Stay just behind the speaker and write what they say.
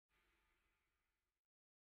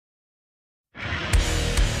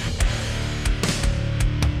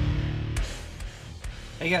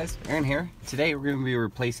Hey guys, Aaron here. Today we're going to be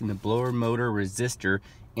replacing the blower motor resistor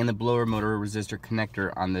and the blower motor resistor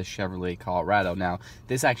connector on this Chevrolet Colorado. Now,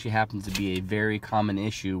 this actually happens to be a very common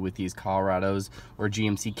issue with these Colorados or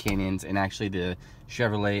GMC Canyons, and actually the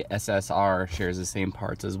Chevrolet SSR shares the same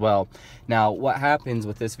parts as well. Now, what happens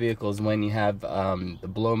with this vehicle is when you have the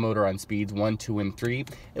blower motor on speeds 1, 2, and 3,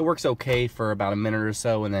 it works okay for about a minute or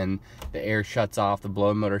so, and then the air shuts off, the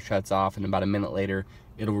blower motor shuts off, and about a minute later,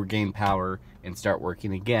 it'll regain power and start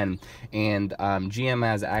working again. And GM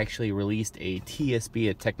has actually released a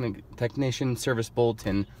TSB, a technician service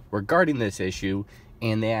bulletin, regarding this issue,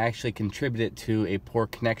 and they actually contributed to a poor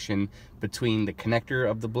connection between the connector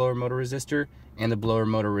of the blower motor resistor and the blower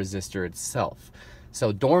motor resistor itself.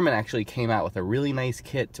 So Dorman actually came out with a really nice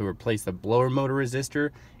kit to replace the blower motor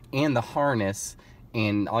resistor and the harness,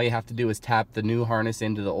 and all you have to do is tap the new harness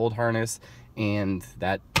into the old harness, and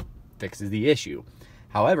that fixes the issue.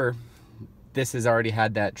 However, this has already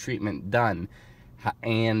had that treatment done,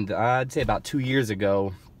 and I'd say about 2 years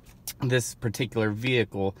ago, this particular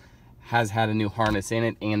vehicle has had a new harness in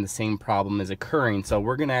it, and the same problem is occurring. So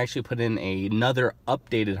we're going to actually put in another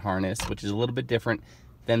updated harness, which is a little bit different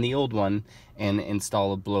than the old one, and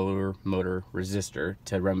install a blower motor resistor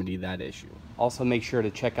to remedy that issue. Also, make sure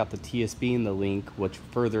to check out the TSB in the link, which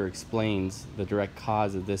further explains the direct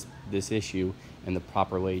cause of this issue and the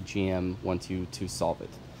proper way GM wants you to solve it.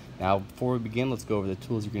 Now, before we begin, let's go over the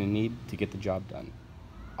tools you're going to need to get the job done.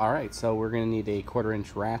 Alright, so we're going to need a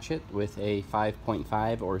 1/4-inch ratchet with a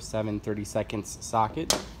 5.5 or 7/32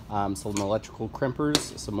 socket, some electrical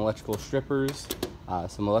crimpers, some electrical strippers,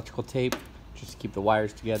 some electrical tape just to keep the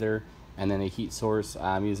wires together, and then a heat source.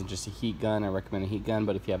 I'm using just a heat gun. I recommend a heat gun,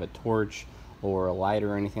 but if you have a torch or a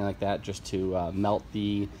lighter or anything like that, just to melt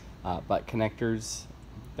the butt connectors,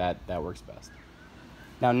 that works best.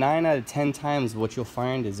 Now, 9 out of 10 times what you'll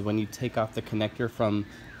find is when you take off the connector from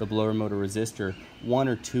the blower motor resistor, 1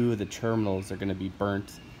 or 2 of the terminals are going to be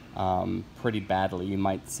burnt pretty badly. You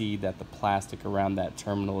might see that the plastic around that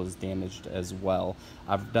terminal is damaged as well.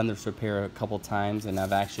 I've done this repair a couple times, and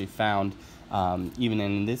I've actually found, even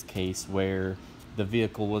in this case where the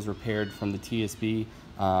vehicle was repaired from the TSB,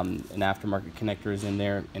 an aftermarket connector is in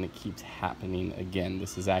there, and it keeps happening again.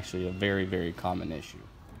 This is actually a very, very common issue.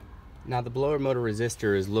 Now, the blower motor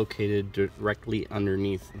resistor is located directly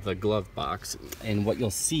underneath the glove box, and what you'll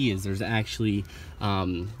see is there's actually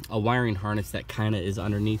a wiring harness that kind of is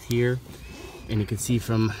underneath here, and you can see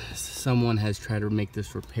from someone has tried to make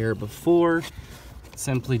this repair before.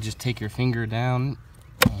 Simply just take your finger down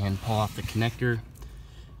and pull off the connector,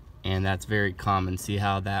 and that's very common. See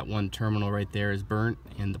how that one terminal right there is burnt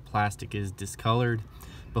and the plastic is discolored?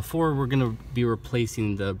 Before we're going to be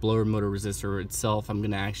replacing the blower motor resistor itself, I'm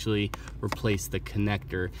going to actually replace the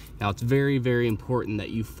connector. Now, it's very, very important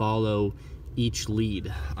that you follow each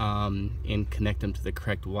lead and connect them to the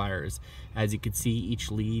correct wires. As you can see, each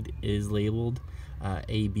lead is labeled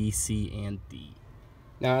A, B, C, and D.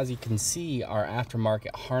 Now, as you can see, our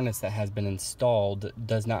aftermarket harness that has been installed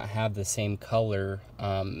does not have the same color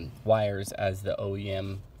wires as the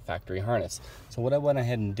OEM factory harness. So what I went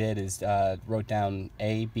ahead and did is wrote down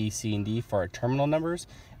A, B, C, and D for our terminal numbers,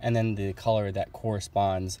 and then the color that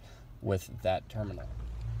corresponds with that terminal.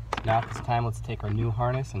 Now, at this time, let's take our new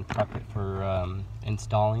harness and prep it for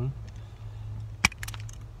installing.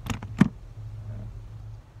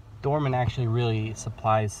 Dorman actually really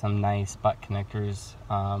supplies some nice butt connectors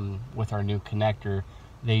with our new connector.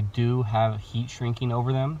 They do have heat shrinking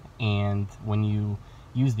over them, and when you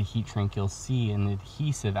use the heat shrink, you'll see an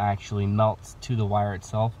adhesive actually melts to the wire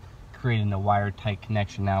itself, creating a wire tight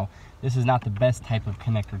connection. Now, this is not the best type of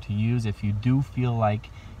connector to use. If you do feel like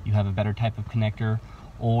you have a better type of connector,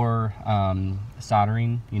 or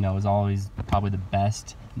soldering, is always probably the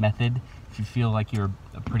best method. If you feel like you're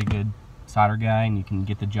a pretty good solder guy and you can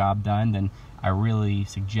get the job done, then I really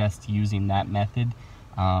suggest using that method.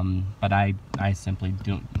 But I simply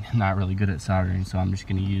not really good at soldering, so I'm just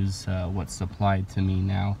going to use what's supplied to me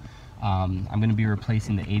now. I'm going to be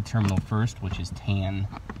replacing the A terminal first, which is tan,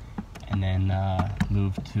 and then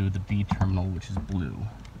move to the B terminal, which is blue.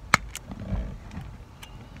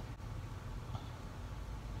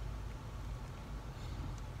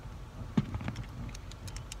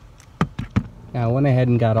 Now, I went ahead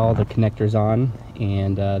and got all the connectors on,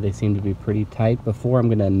 and they seem to be pretty tight. Before I'm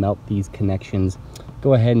going to melt these connections,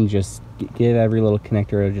 go ahead and just give every little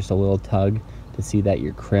connector just a little tug to see that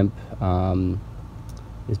your crimp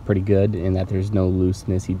is pretty good and that there's no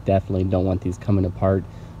looseness. You definitely don't want these coming apart.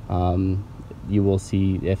 You will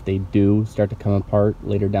see if they do start to come apart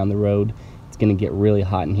later down the road, it's going to get really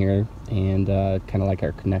hot in here, and kind of like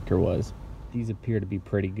our connector was. These appear to be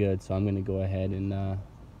pretty good, so I'm going to go ahead and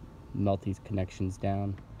melt these connections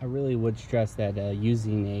down. I really would stress that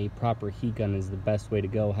using a proper heat gun is the best way to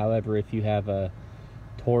go. However, if you have a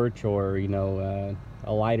torch or a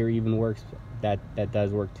lighter even works, that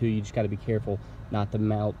does work too. You just got to be careful not to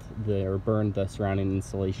melt or burn the surrounding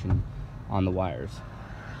insulation on the wires.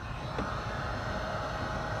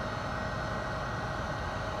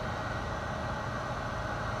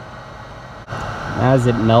 As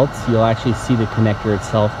it melts, you'll actually see the connector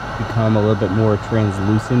itself become a little bit more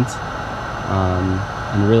translucent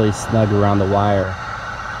and really snug around the wire,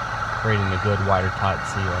 creating a good watertight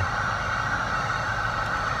seal.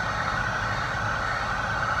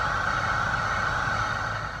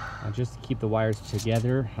 Now, just to keep the wires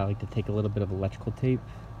together, I like to take a little bit of electrical tape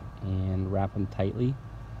and wrap them tightly.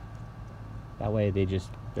 That way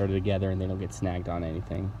they're together and they don't get snagged on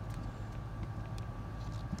anything.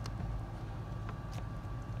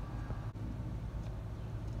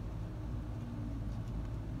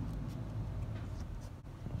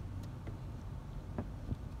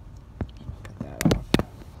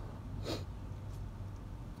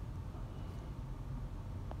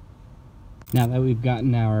 Now that we've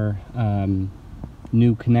gotten our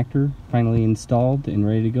new connector finally installed and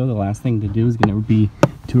ready to go, the last thing to do is going to be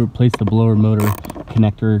to replace the blower motor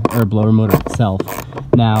connector, or blower motor itself.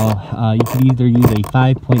 Now you could either use a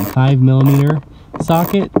 5.5 millimeter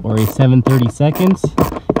socket or a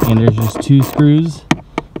 7/32, and there's just 2 screws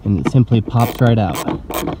and it simply pops right out.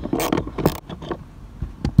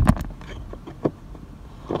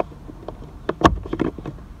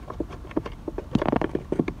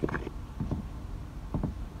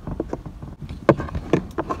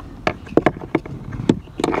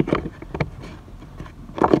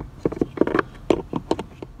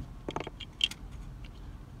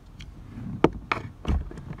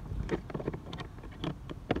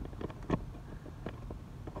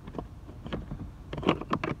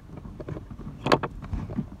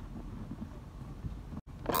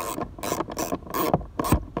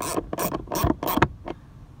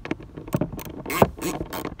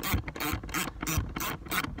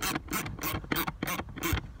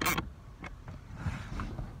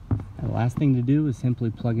 The last thing to do is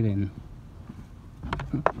simply plug it in.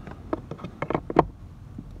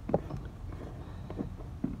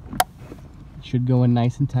 It should go in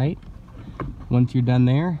nice and tight. Once you're done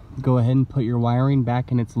there, go ahead and put your wiring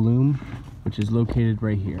back in its loom, which is located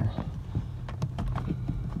right here.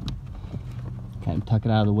 Kind of tuck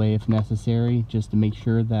it out of the way if necessary, just to make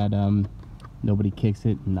sure that nobody kicks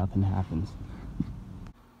it and nothing happens.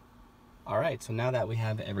 Alright, so now that we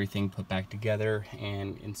have everything put back together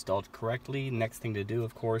and installed correctly, next thing to do,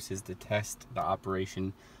 of course, is to test the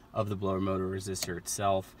operation of the blower motor resistor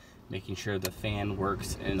itself, making sure the fan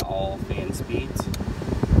works in all fan speeds.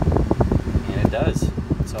 And it does.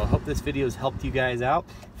 So I hope this video has helped you guys out.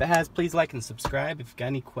 If it has, please like and subscribe. If you've got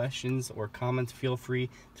any questions or comments, feel free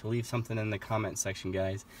to leave something in the comment section,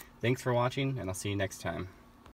 guys. Thanks for watching, and I'll see you next time.